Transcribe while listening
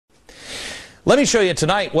Let me show you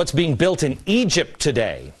tonight what's being built in Egypt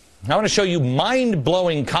today. I want to show you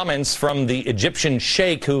mind-blowing comments from the Egyptian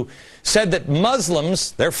sheikh who said that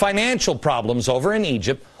Muslims, their financial problems over in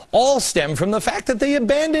Egypt, all stem from the fact that they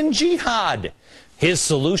abandoned jihad. His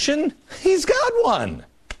solution? He's got one.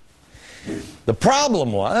 The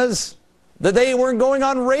problem was that they weren't going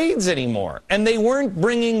on raids anymore, and they weren't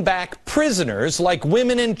bringing back prisoners like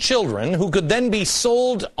women and children who could then be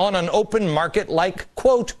sold on an open market like,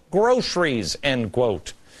 quote, groceries, end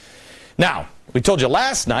quote. Now, we told you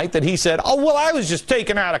last night that he said, oh, well, I was just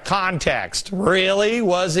taken out of context. Really?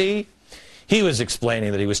 Was he? He was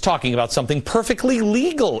explaining that he was talking about something perfectly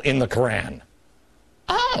legal in the Quran.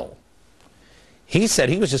 Oh. He said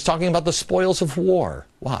he was just talking about the spoils of war.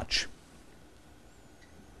 Watch.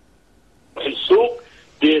 السوق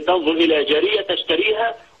تنظر إلى جارية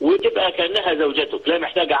تشتريها وتبقى كأنها زوجتك، لا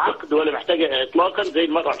محتاجة عقد ولا محتاجة إطلاقا زي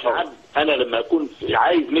المرأة الحرة. أنا لما أكون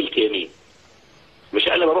عايز ملك يمين، مش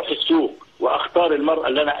أنا بروح السوق وأختار المرأة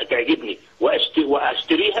اللي أنا تعجبني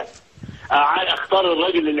وأشتريها، أختار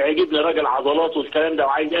الراجل اللي يعجبني، راجل عضلات والكلام ده،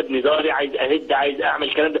 وعايز أبني داري، عايز أهد، عايز أعمل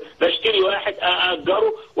الكلام ده، بشتري واحد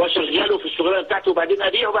أأجره وأشغله في الشغلانة بتاعته وبعدين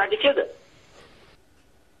أبيعه بعد كده.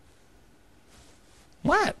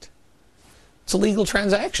 What? It's a legal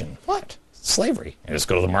transaction. What? Slavery. You just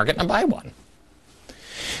go to the market and buy one.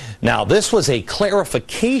 Now, this was a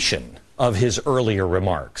clarification of his earlier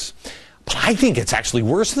remarks. But I think it's actually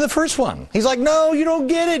worse than the first one. He's like, no, you don't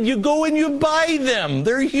get it. You go and you buy them.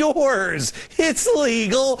 They're yours. It's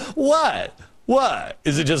legal. What? What?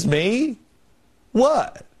 Is it just me?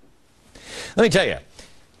 What? Let me tell you,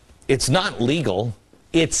 it's not legal.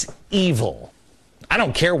 It's evil. I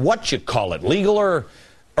don't care what you call it, legal or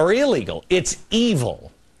illegal. It's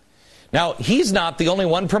evil. Now, he's not the only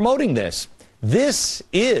one promoting this. This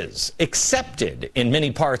is accepted in many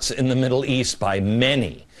parts in the Middle East by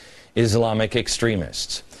many Islamic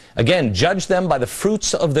extremists. Again, judge them by the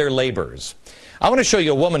fruits of their labors. I want to show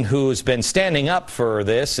you a woman who's been standing up for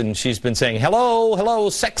this, and she's been saying, hello, hello,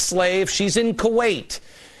 sex slave. She's in Kuwait.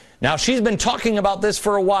 Now, she's been talking about this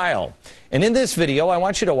for a while. And in this video, I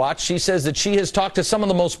want you to watch, she says that she has talked to some of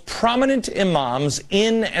the most prominent imams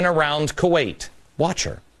in and around Kuwait. Watch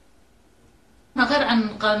her. غير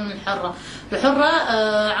عن قانون الحرة. الحرة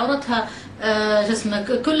عورتها جسمها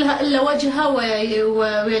كلها إلا وجهها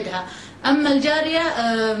ويدها. أما الجارية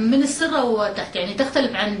من السرة وتحت، يعني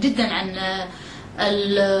تختلف جدا عن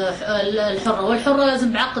الحرة. والحرة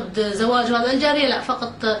لازم بعقد زواج، وهذا الجارية لا،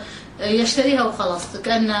 فقط يشتريها وخلاص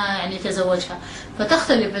كأنه يعني تزوجها.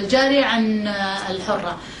 فتختلف الجارية عن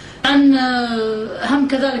الحرة. عن هم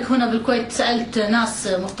كذلك هنا بالكويت سألت ناس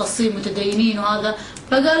مختصين متدينين وهذا،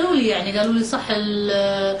 فقالوا لي يعني قالوا لي صح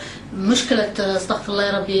مشكلة استغفر الله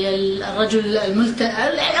يا ربي الرجل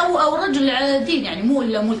أو الرجل على دين، يعني مو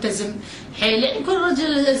إلا ملتزم حيل، يعني كل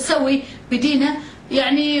رجل سوي بدينه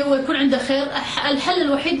يعني ويكون عنده خير. الحل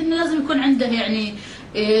الوحيد إنه لازم يكون عنده يعني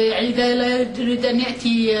إذا لا يريد أن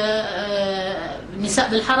يأتي النساء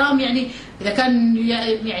بالحرام، يعني إذا كان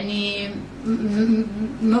يعني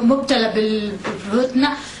مبتلى بالفتنة،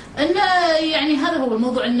 إنه يعني هذا هو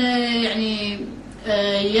الموضوع، إنه يعني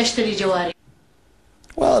يشتري جواري.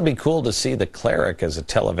 Well, it'd be cool to see the cleric as a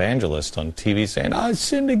televangelist on TV saying, I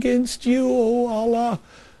sinned against you, oh Allah.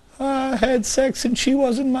 I had sex and she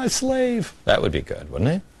wasn't my slave. That would be good,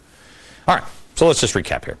 wouldn't it? All right, so let's just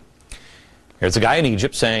recap here. Here's a guy in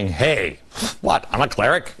Egypt saying, hey, what? I'm a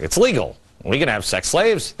cleric. It's legal. We can have sex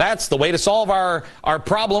slaves. That's the way to solve our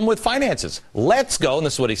problem with finances. Let's go, and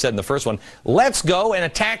this is what he said in the first one, let's go and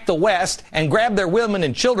attack the West and grab their women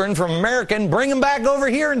and children from America and bring them back over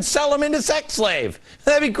here and sell them into sex slave.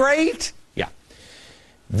 That'd be great. Yeah.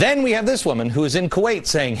 Then we have this woman who is in Kuwait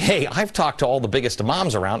saying, hey, I've talked to all the biggest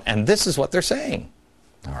imams around, and this is what they're saying.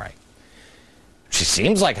 All right. She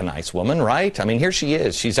seems like a nice woman, right? I mean, here she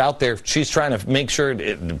is. She's out there. She's trying to make sure.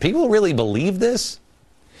 Do people really believe this?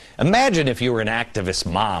 Imagine if you were an activist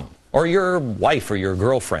mom, or your wife, or your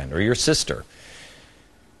girlfriend, or your sister,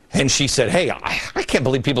 and she said, hey, I can't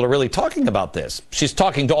believe people are really talking about this. She's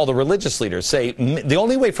talking to all the religious leaders, say, the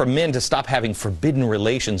only way for men to stop having forbidden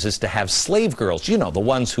relations is to have slave girls, you know, the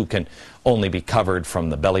ones who can only be covered from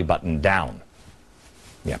the belly button down.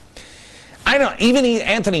 Yeah. I know, even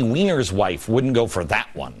Anthony Weiner's wife wouldn't go for that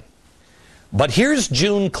one. But here's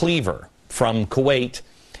June Cleaver from Kuwait,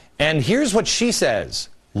 and here's what she says.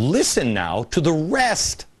 Listen now to the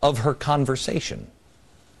rest of her conversation.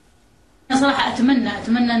 صراحة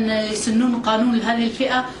أتمنى أن يسنون قانون لهذه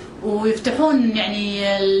الفئة ويفتحون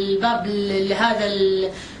يعني الباب لهذا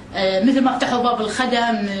مثل ما فتحوا باب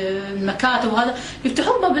الخدم المكاتب وهذا،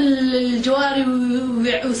 يفتحون باب الجواري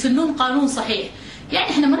ويسنون قانون صحيح. يعني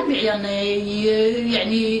احنا ما نبي عيالنا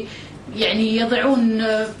يعني يضيعون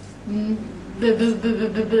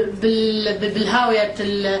بالهاوية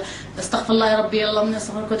استغفر الله يا ربي اللهم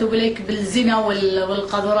استغفرك واتوب اليك بالزنا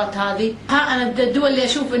والقاذورات هذه. انا الدول اللي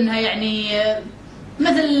اشوف انها يعني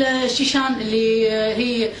مثل الشيشان اللي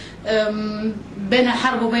هي بينها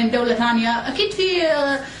حرب وبين دولة ثانية، اكيد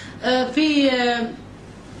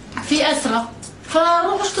في أسرة،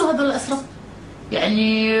 فروحوا اشتروا هذول الأسرة.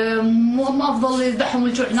 يعني مو افضل يذبحهم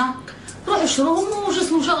الجوع هناك؟ روحوا اشتروهم وش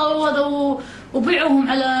اسمه شغلوا هذا وبيعوهم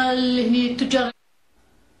على اللي هني التجار.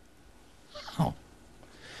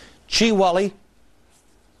 Gee, Wally,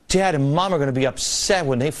 Dad and Mom are going to be upset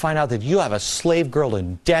when they find out that you have a slave girl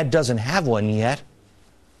and Dad doesn't have one yet.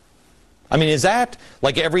 I mean, is that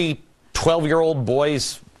like every 12-year-old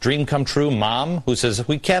boy's dream come true, Mom, who says,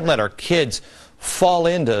 we can't let our kids fall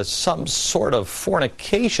into some sort of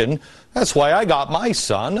fornication. That's why I got my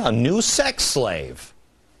son a new sex slave.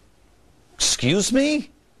 Excuse me?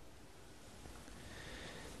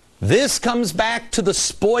 This comes back to the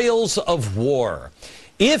spoils of war.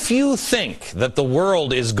 If you think that the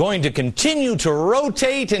world is going to continue to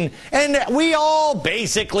rotate and we all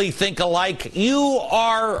basically think alike, you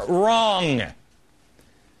are wrong.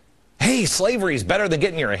 Hey, slavery is better than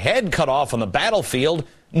getting your head cut off on the battlefield.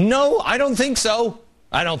 No, I don't think so.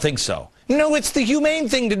 I don't think so. No, it's the humane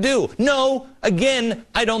thing to do. No, again,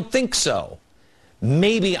 I don't think so.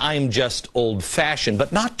 Maybe I'm just old-fashioned,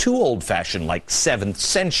 but not too old-fashioned, like 7th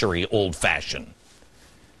century old-fashioned.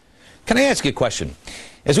 Can I ask you a question?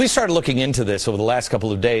 As we started looking into this over the last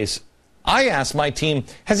couple of days, I asked my team,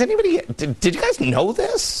 did you guys know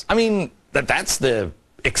this? I mean, that's the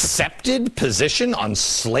accepted position on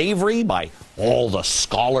slavery by all the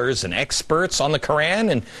scholars and experts on the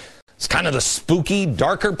Quran, and it's kind of the spooky,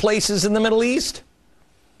 darker places in the Middle East?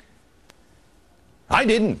 I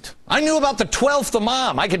didn't. I knew about the 12th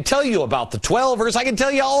Imam. I could tell you about the 12ers. I could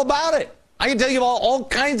tell you all about it. I can tell you about all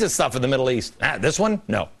kinds of stuff in the Middle East. This one?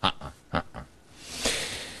 No.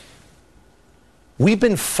 We've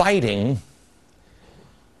been fighting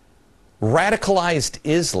radicalized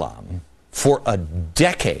Islam for a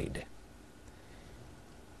decade.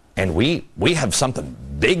 And we have something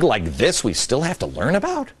big like this we still have to learn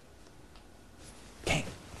about? Okay.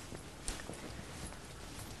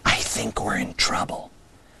 I think we're in trouble.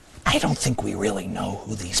 I don't think we really know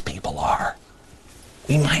who these people are.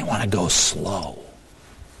 We might want to go slow.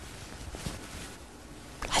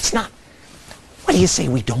 Let's not. What do you say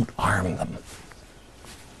we don't arm them?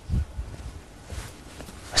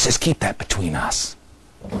 Let's just keep that between us.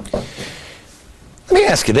 Let me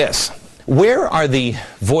ask you this. Where are the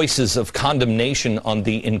voices of condemnation on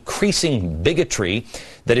the increasing bigotry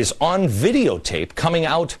that is on videotape coming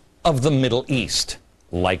out of the Middle East?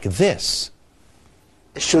 Like this.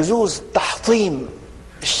 الشذوذ تحطيم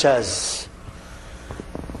الشاذ.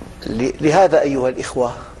 لهذا أيها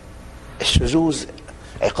الإخوة الشذوذ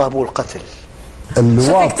عقابه القتل.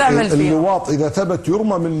 اللواط إذا ثبت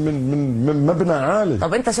يرمى من مبنى عالي.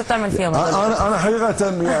 طب أنت شو بتعمل فيهم؟ أنا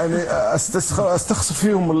حقيقة يعني أستخسر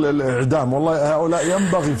فيهم الإعدام. والله هؤلاء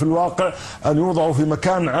ينبغي في الواقع أن يوضعوا في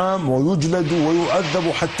مكان عام ويجلدوا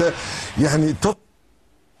ويؤدبوا حتى يعني.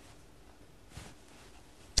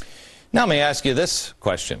 Now, let me ask you this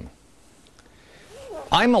question.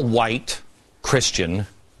 I'm a white Christian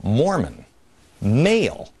Mormon,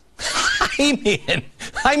 male.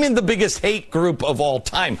 I'm in the biggest hate group of all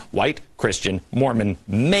time. White Christian Mormon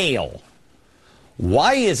male.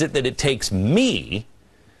 Why is it that it takes me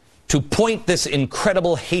to point this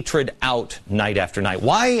incredible hatred out night after night?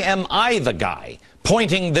 Why am I the guy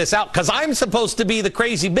pointing this out? Because I'm supposed to be the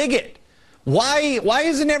crazy bigot. Why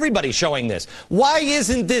isn't everybody showing this? Why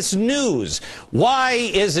isn't this news? Why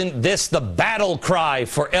isn't this the battle cry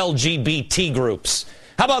for LGBT groups?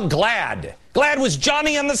 How about GLAAD? GLAAD was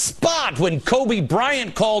Johnny on the spot when Kobe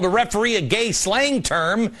Bryant called a referee a gay slang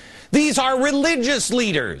term. These are religious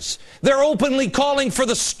leaders. They're openly calling for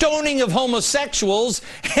the stoning of homosexuals,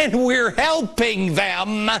 and we're helping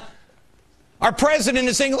them. Our president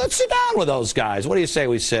is saying, let's sit down with those guys. What do you say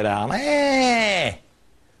we sit down?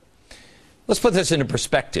 Let's put this into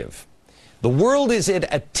perspective. The world is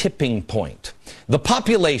at a tipping point. The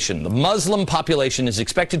population, the Muslim population, is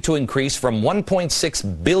expected to increase from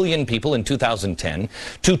 1.6 billion people in 2010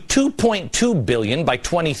 to 2.2 billion by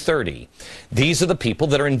 2030. These are the people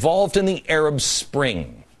that are involved in the Arab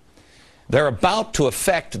Spring. They're about to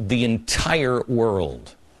affect the entire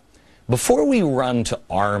world. Before we run to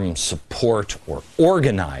arm, support, or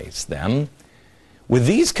organize them, with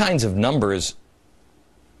these kinds of numbers,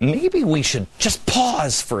 maybe we should just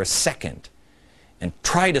pause for a second and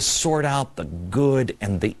try to sort out the good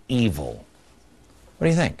and the evil. What do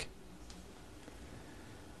you think?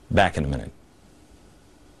 Back in a minute.